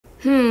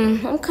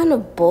I'm kind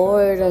of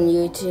bored on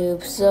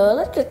YouTube, so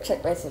let's just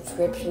check my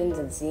subscriptions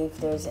and see if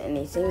there's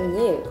anything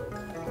new.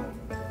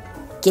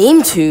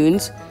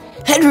 GameToons?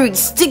 Henry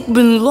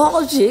Stickmin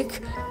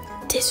logic?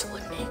 This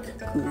would make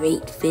a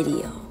great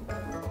video.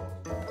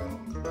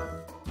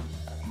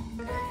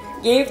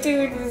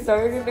 GameToons is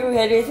starting to do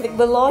Henry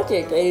Stickmin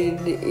logic,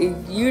 and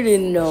if you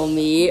didn't know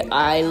me,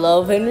 I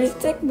love Henry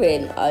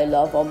Stickmin. I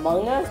love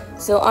Among Us,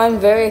 so I'm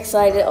very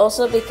excited.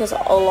 Also because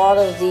a lot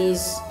of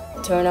these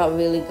turn out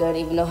really good,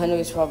 even though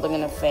Henry's probably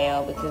gonna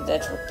fail because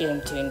that's what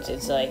GameToons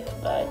is like.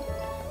 But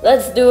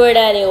let's do it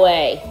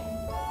anyway.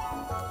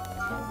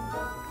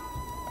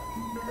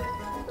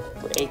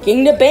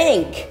 Breaking the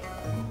bank.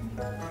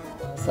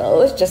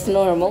 So it's just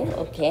normal,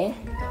 okay.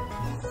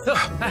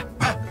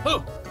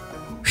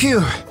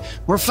 Phew,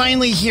 we're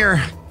finally here.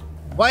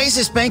 Why is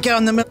this bank out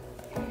in the middle?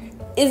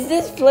 Is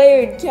this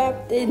player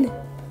Captain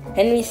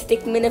Henry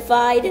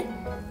Stickminified?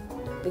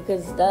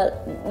 Because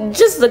that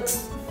just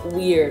looks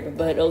weird,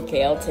 but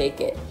okay, I'll take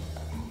it.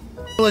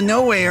 Middle of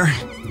nowhere.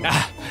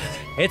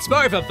 It's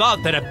more of a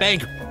vault than a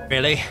bank,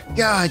 really.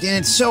 God, and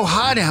it's so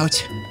hot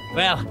out.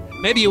 Well,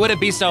 maybe you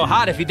wouldn't be so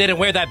hot if you didn't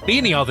wear that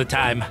beanie all the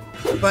time.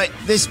 But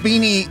this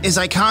beanie is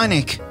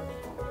iconic.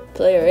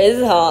 Player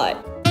is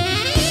hot.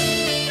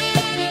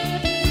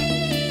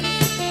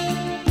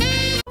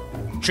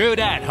 True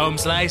that, Home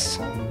Slice.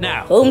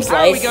 Now, Home how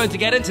are we Slice? going to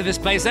get into this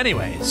place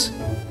anyways?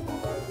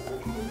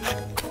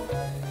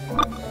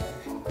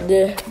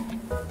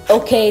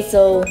 Okay,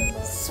 so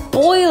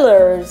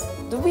spoilers.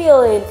 The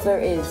real answer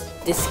is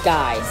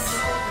disguise.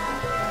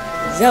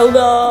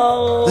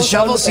 Zelda. The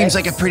shovel seems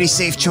like a pretty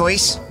safe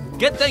choice.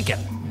 Good thinking.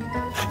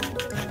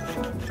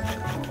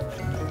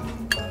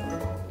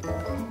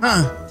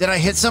 Huh, did I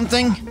hit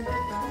something?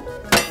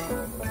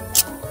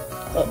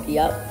 Oh,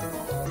 yep.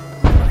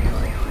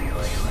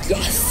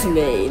 Yes,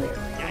 man.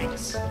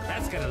 Yikes,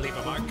 that's gonna leave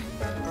a mark.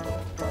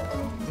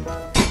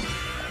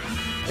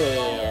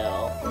 Ew.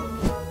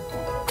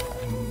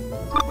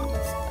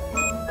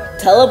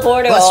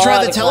 Teleporter. Let's try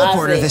the the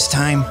teleporter classic. this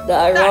time. The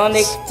ironic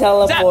Nice.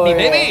 teleporter. Zap me,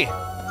 baby!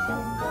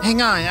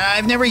 Hang on,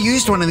 I've never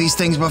used one of these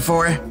things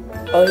before.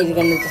 Oh, he's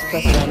gonna just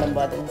press random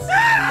buttons.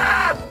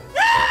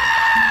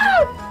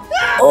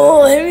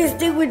 Oh, Henry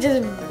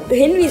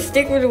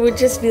Stickmin would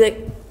just be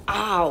like,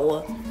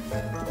 ow.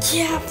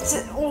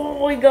 Captain, oh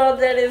my god,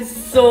 that is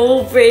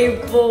so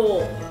painful.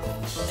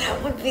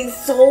 That would be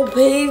so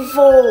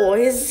painful.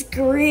 His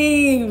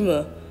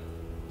scream.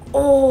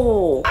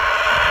 Oh.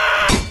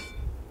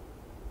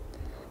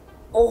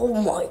 Oh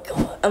my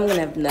god. I'm gonna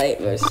have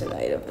nightmares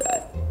tonight of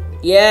that.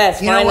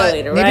 Yes, You know what?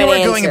 finally, the Maybe right we're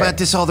answer. going about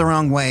this all the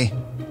wrong way.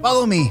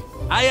 Follow me.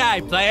 Aye,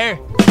 aye, player.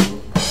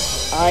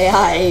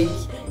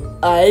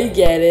 I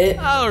get it.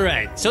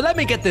 Alright, so let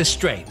me get this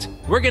straight.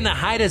 We're gonna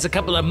hide as a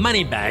couple of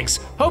money bags,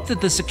 hope that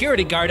the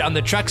security guard on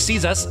the truck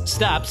sees us,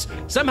 stops,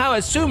 somehow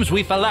assumes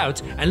we fell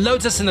out, and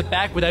loads us in the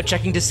back without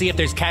checking to see if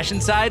there's cash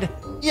inside?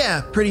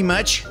 Yeah, pretty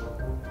much.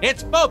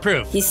 It's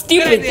foolproof. He's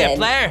stupid Good idea, then.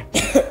 player.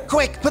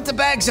 Quick, put the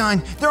bags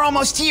on. They're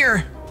almost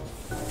here.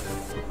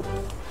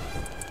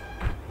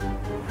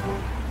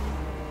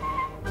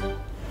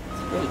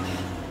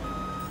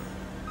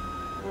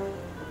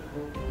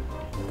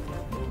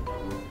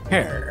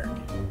 Here.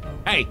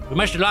 Hey, we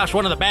must have lost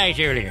one of the bags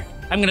earlier.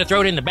 I'm gonna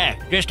throw it in the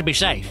back, just to be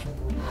safe.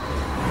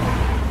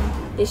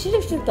 They should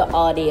have took the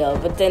audio,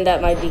 but then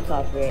that might be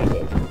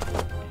copyrighted.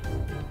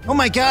 Oh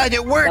my god,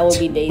 it worked. That would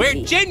be Daisy.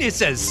 We're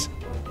geniuses!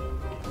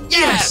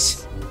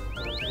 Yes!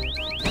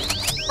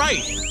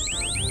 Right!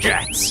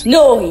 Jets!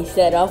 No, he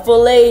set off a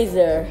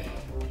laser.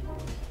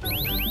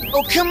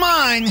 Oh, come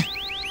on.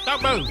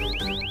 Don't move!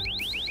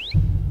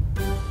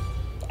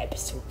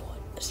 Episode 1,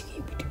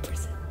 Escape to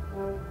Prison.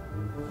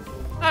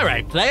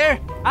 Alright, player.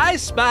 I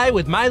spy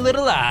with my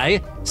little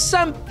eye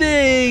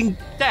something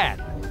that.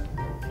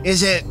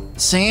 Is it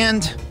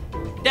sand?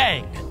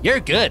 Dang, you're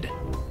good.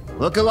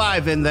 Look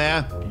alive in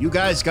there. You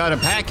guys got a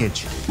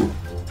package.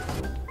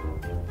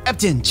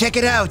 Captain, check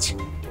it out.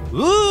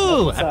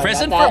 Ooh, a Sorry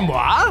present about for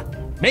moi?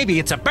 Maybe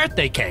it's a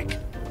birthday cake.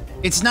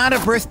 It's not a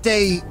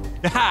birthday.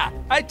 Ha!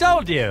 I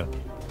told you.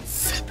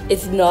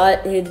 It's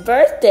not his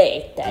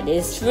birthday. That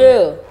is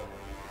true.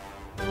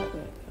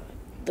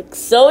 Looks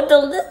so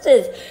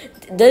delicious.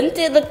 Doesn't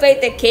it look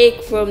like the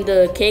cake from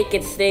the Cake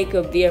and Steak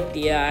of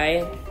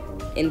BFDI?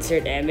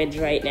 Insert image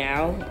right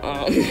now.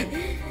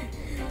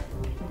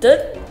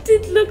 Doesn't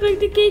it look like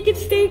the Cake and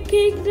Steak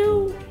cake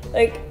though?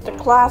 Like the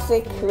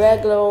classic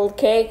regular old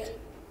cake?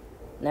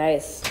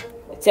 Nice.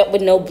 Except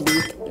with no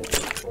bleach.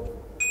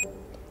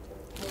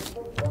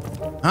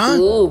 Huh?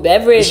 Ooh,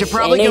 beverage. We should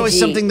probably go with energy.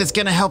 something that's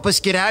gonna help us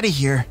get out of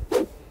here.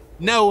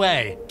 No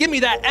way. Give me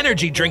that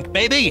energy drink,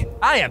 baby.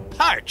 I am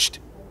parched.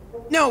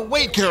 No,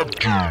 wait, Cap.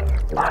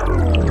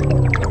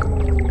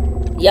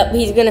 Yep,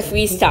 he's gonna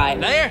freeze time.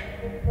 Player?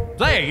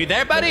 Player, you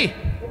there, buddy?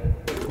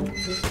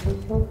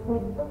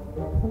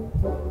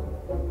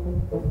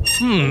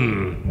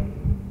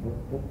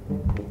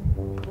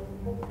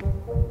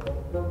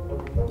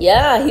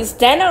 Yeah, he's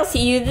Thanos.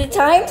 He used the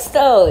time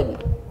stone.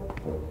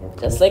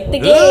 Just like the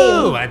game.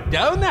 Ooh, a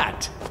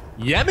donut.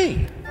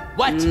 Yummy.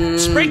 What?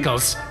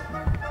 Sprinkles?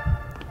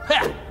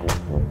 Ha.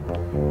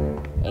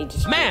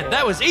 Man,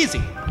 that was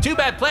easy. Too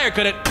bad player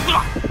couldn't.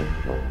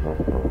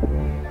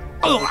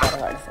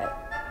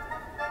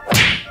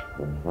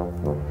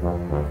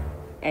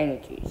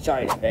 Energy,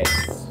 side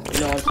effects,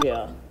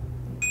 nausea.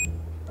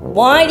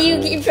 Why do you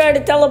keep trying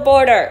to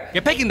teleport her?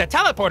 You're picking the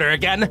teleporter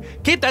again.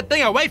 Keep that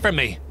thing away from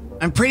me.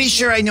 I'm pretty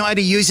sure I know how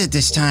to use it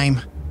this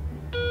time.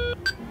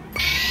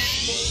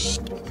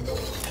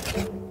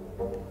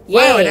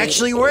 Wow, it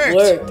actually worked.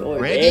 It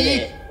worked.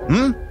 Ready?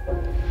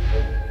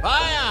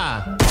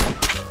 Fire!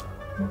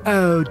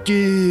 Oh,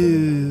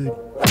 dude.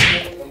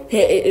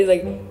 It's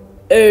like,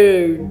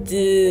 oh,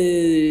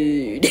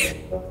 dude.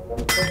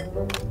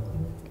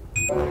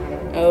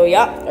 Oh,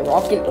 yeah, a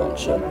rocket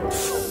launcher.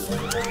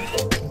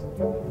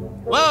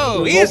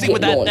 Whoa, easy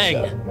with that thing.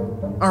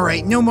 All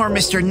right, no more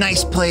Mr.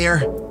 Nice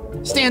Player.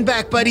 Stand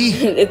back, buddy.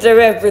 It's a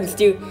reference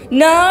to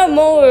No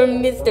More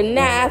Mr.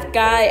 Knife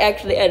Guy.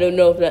 Actually, I don't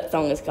know if that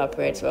song is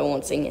copyrighted, so I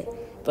won't sing it.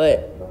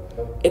 But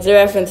it's a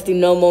reference to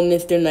No More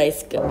Mr.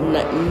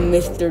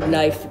 Mr.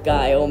 Knife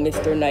Guy or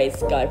Mr.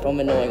 Nice Guy from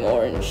Annoying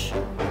Orange.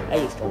 I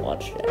used to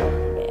watch that.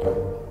 Man,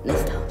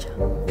 nostalgia.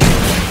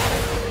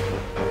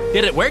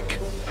 Did it work?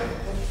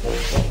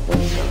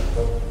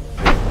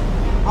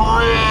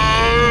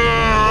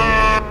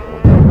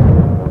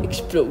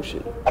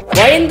 Explosion.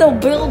 Why didn't the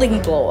building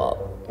blow up?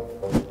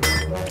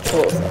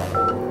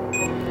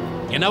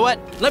 You know what?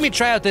 Let me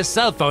try out this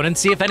cell phone and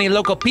see if any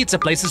local pizza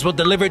places will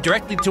deliver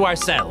directly to our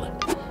cell.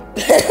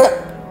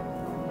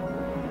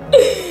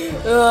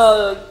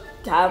 Oh,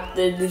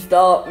 Captain,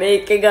 stop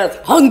making us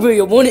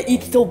hungry. I want to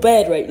eat so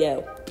bad right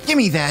now. Give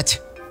me that.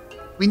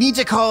 We need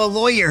to call a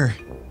lawyer.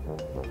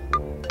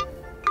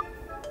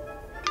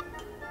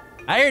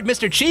 I heard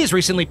Mr. Cheese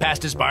recently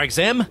passed his bar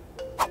exam.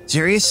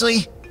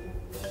 Seriously?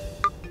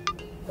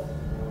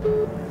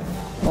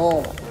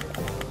 Oh.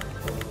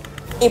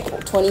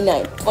 April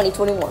 29th,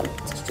 2021.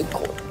 District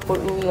Court.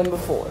 Courtroom number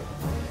 4.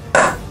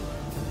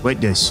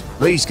 Witness,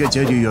 please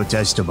continue your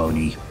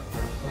testimony.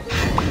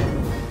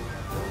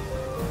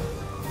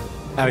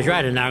 I was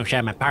riding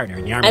alongside my partner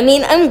in the army. I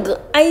mean,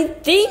 I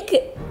think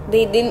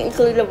they didn't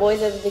include the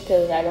voices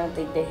because I don't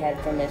think they had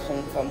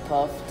permission from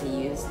Puff to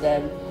use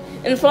them.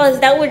 And plus,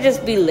 that would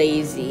just be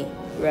lazy,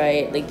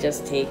 right? Like,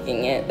 just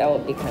taking it. That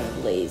would be kind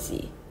of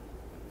lazy.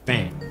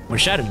 Man, when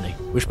suddenly,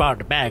 we spotted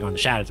a bag on the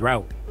side of the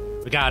road.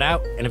 We got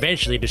out and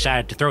eventually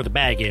decided to throw the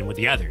bag in with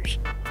the others.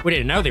 We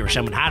didn't know there was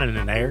someone hiding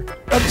in there.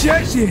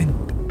 Objection!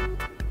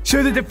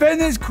 So the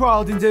defendants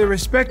crawled into the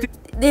respective...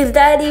 Is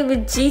that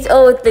even cheese?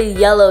 Oh, it's the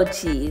yellow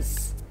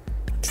cheese.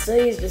 I'm so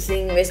used to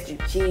seeing Mr.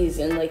 Cheese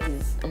and like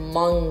his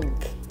Among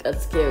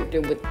Us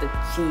character with the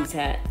cheese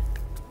hat.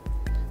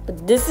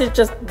 But this is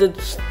just the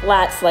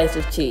flat slice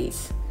of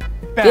cheese.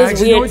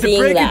 bags in order to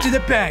break into the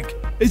bank.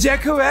 Is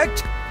that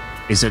correct?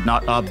 Is it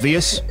not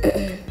obvious?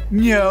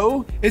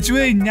 No, it's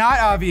really not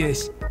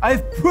obvious.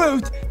 I've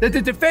proved that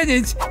the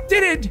defendants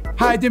didn't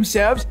hide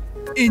themselves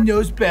in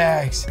those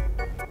bags.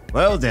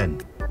 Well then,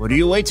 what are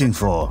you waiting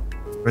for?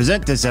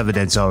 Present this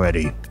evidence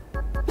already.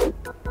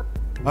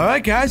 All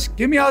right, guys,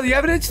 give me all the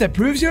evidence that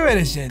proves you're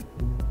innocent.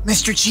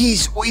 Mr.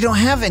 Cheese, we don't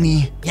have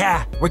any.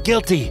 Yeah, we're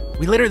guilty.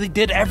 We literally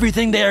did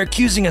everything they are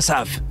accusing us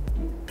of.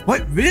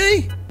 What,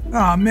 really?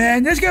 Oh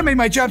man, that's gonna make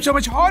my job so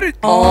much harder.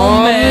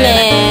 Oh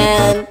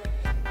man.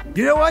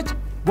 You know what?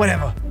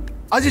 Whatever.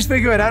 I'll just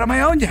figure it out on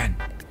my own then.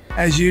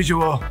 As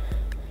usual.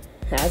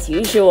 As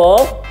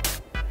usual.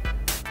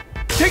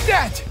 Take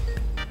that!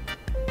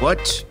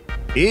 What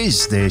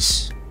is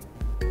this?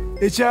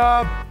 It's,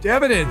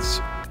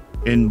 evidence.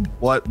 In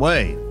what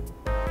way?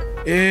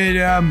 It,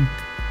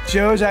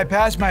 shows I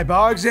passed my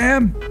bar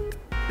exam.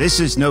 This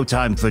is no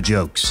time for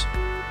jokes.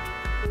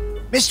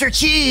 Mr.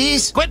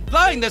 Cheese! Quit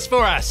blowing this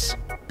for us!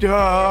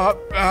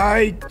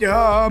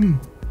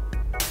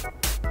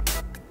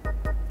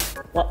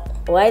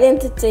 Why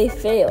didn't it say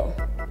fail?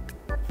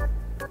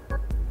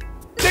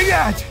 Take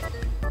that!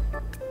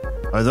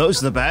 Are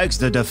those the bags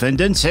the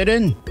defendants hid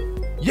in?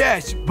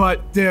 Yes,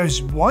 but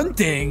there's one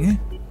thing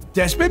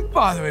that's been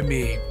bothering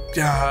me.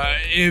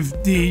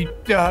 If the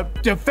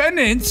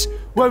defendants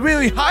were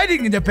really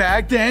hiding in the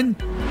bag, then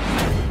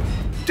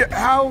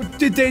how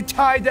did they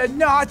tie the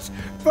knots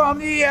from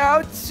the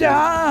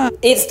outside?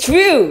 It's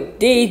true.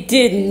 They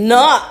did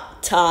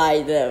not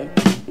tie them.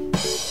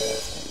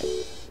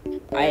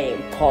 I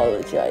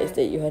apologize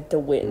that you had to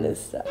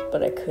witness that,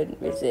 but I couldn't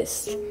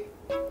resist.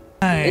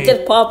 It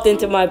just popped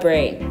into my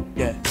brain.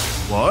 Yeah.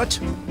 What?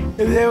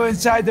 If they were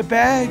inside the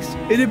bags,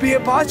 it'd be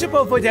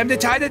impossible for them to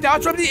tie the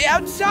knots from the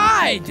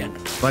outside.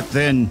 But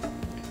then,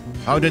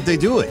 how did they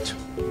do it?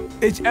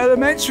 It's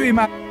elementary,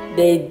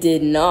 They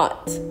did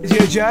not.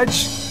 Dear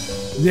Judge.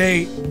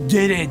 They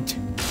didn't.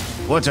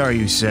 What are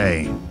you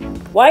saying?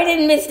 Why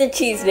didn't Mr.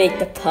 Cheese make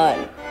the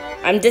pun?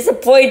 I'm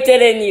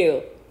disappointed in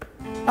you.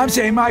 I'm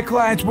saying my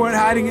clients weren't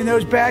hiding in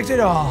those bags at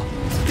all.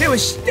 They were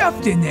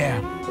stuffed in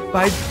there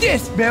by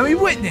this very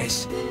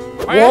witness.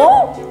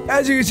 What?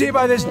 As you can see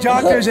by this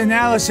doctor's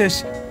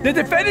analysis, the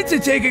defendants are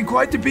taking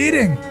quite the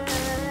beating.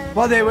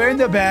 While they were in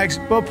the bags,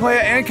 both player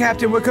and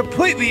captain were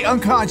completely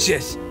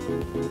unconscious.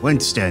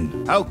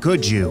 Winston, how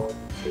could you?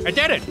 I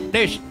did it.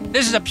 This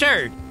is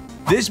absurd.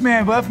 This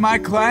man left my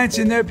clients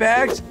in their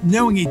bags,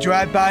 knowing he'd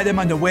drive by them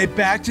on the way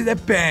back to the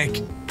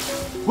bank.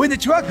 When the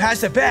truck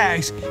passed the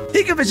bags,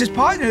 he convinced his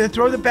partner to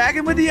throw the bag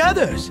in with the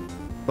others.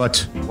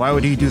 But why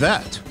would he do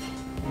that?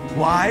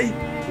 Why?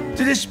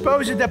 To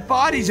dispose of the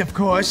bodies, of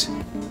course.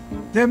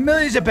 There are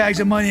millions of bags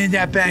of money in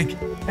that bank,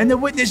 and the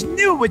witness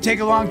knew it would take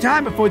a long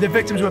time before the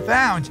victims were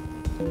found.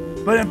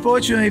 But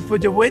unfortunately for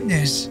the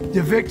witness,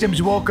 the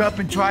victims woke up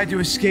and tried to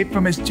escape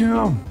from his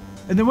tomb,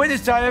 and the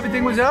witness thought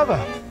everything was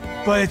over.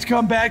 But it's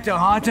come back to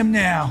haunt him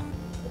now.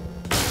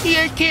 You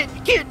can't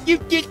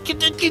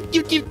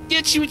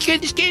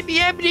be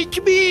happening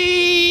to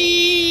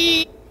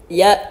me.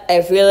 Yeah,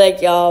 I feel like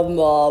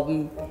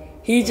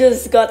he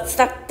just got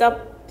sucked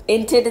up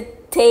into the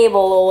table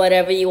or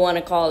whatever you want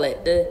to call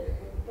it.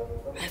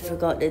 I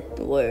forgot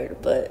the word,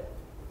 but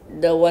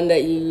the one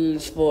that you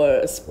use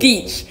for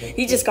speech.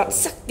 He just got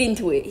sucked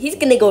into it. He's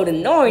gonna go to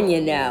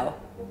Narnia now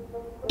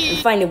and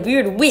find a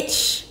weird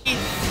witch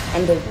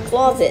and the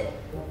closet.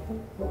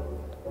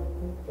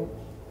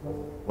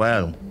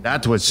 Well,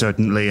 that was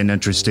certainly an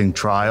interesting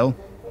trial.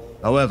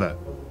 However,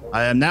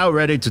 I am now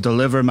ready to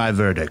deliver my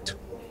verdict.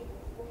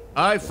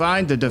 I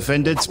find the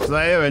defendants,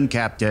 player and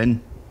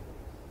captain,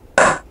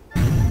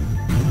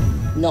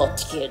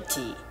 Not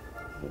guilty.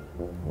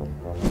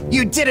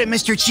 You did it,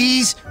 Mr.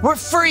 Cheese! We're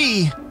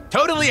free!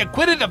 Totally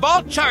acquitted of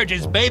all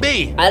charges,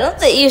 baby. I don't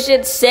think you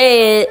should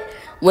say it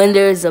when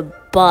there's a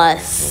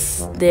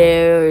bus.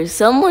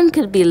 Someone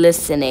could be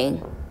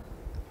listening.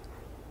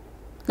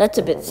 That's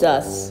a bit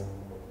sus.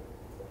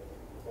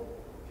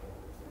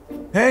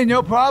 Hey,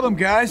 no problem,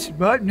 guys.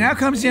 But now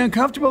comes the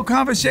uncomfortable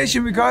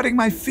conversation regarding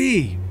my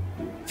fee.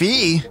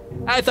 Fee?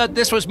 I thought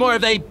this was more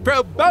of a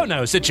pro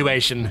bono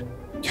situation.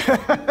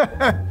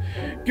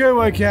 Good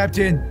one,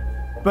 Captain.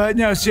 But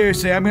no,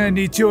 seriously, I'm gonna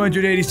need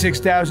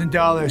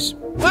 $286,000.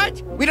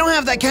 What? We don't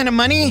have that kind of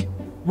money!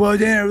 Well,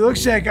 then it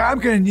looks like I'm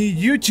gonna need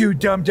you two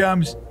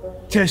dum-dums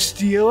to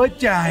steal a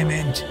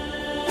diamond.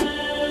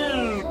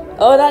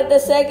 Oh, that's the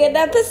second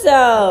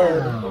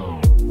episode.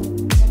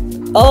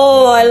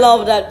 Oh, I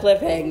love that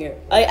cliffhanger.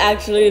 I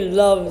actually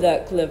love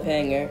that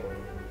cliffhanger.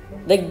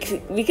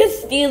 Because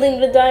stealing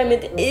the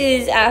diamond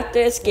is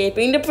after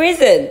escaping the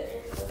prison.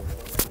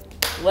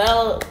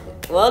 Well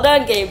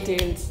done,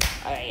 GameToons.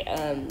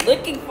 I'm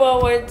looking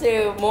forward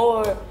to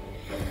more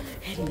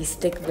Henry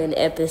Stickmin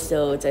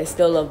episodes. I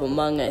still love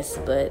Among Us,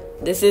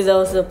 but this is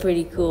also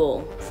pretty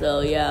cool.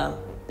 So yeah,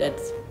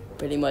 that's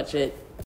pretty much it.